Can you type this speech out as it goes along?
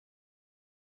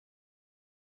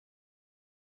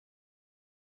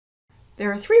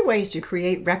There are three ways to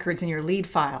create records in your lead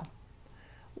file.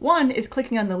 One is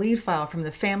clicking on the lead file from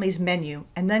the Families menu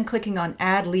and then clicking on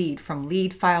Add Lead from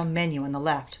Lead File menu on the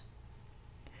left.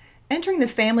 Entering the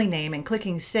family name and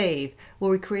clicking Save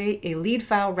will create a lead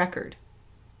file record.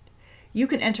 You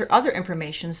can enter other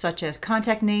information such as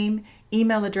contact name,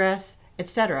 email address,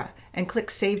 etc. and click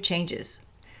Save Changes.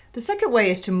 The second way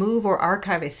is to move or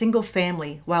archive a single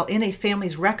family while in a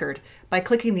family's record by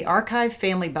clicking the Archive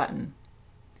Family button.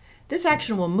 This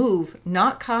action will move,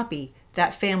 not copy,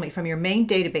 that family from your main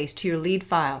database to your lead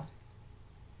file.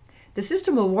 The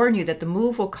system will warn you that the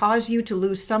move will cause you to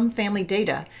lose some family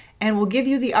data and will give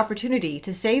you the opportunity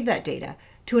to save that data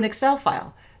to an Excel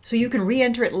file so you can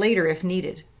re-enter it later if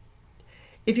needed.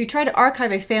 If you try to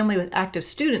archive a family with active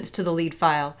students to the lead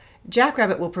file,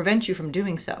 Jackrabbit will prevent you from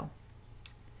doing so.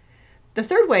 The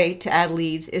third way to add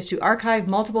leads is to archive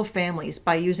multiple families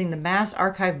by using the Mass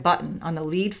Archive button on the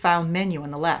lead file menu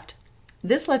on the left.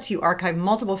 This lets you archive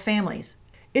multiple families.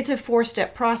 It's a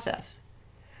four-step process.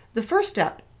 The first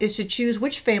step is to choose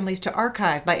which families to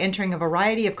archive by entering a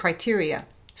variety of criteria,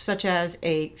 such as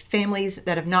families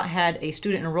that have not had a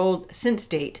student enrolled since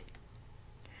date.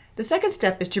 The second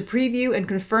step is to preview and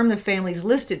confirm the families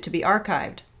listed to be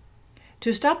archived.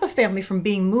 To stop a family from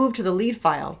being moved to the lead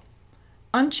file,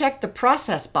 uncheck the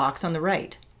Process box on the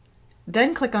right.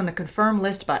 Then click on the Confirm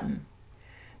List button.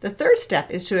 The third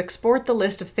step is to export the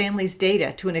list of families'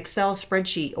 data to an Excel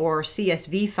spreadsheet or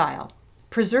CSV file,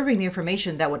 preserving the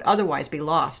information that would otherwise be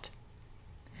lost.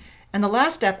 And the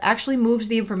last step actually moves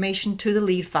the information to the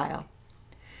lead file.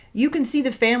 You can see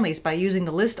the families by using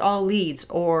the List All Leads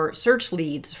or Search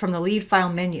Leads from the lead file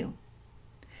menu.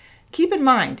 Keep in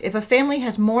mind, if a family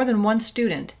has more than one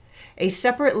student, a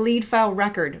separate lead file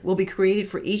record will be created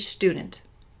for each student.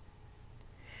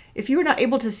 If you are not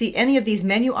able to see any of these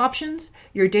menu options,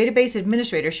 your database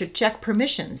administrator should check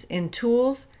Permissions in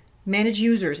Tools, Manage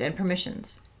Users and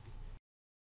Permissions.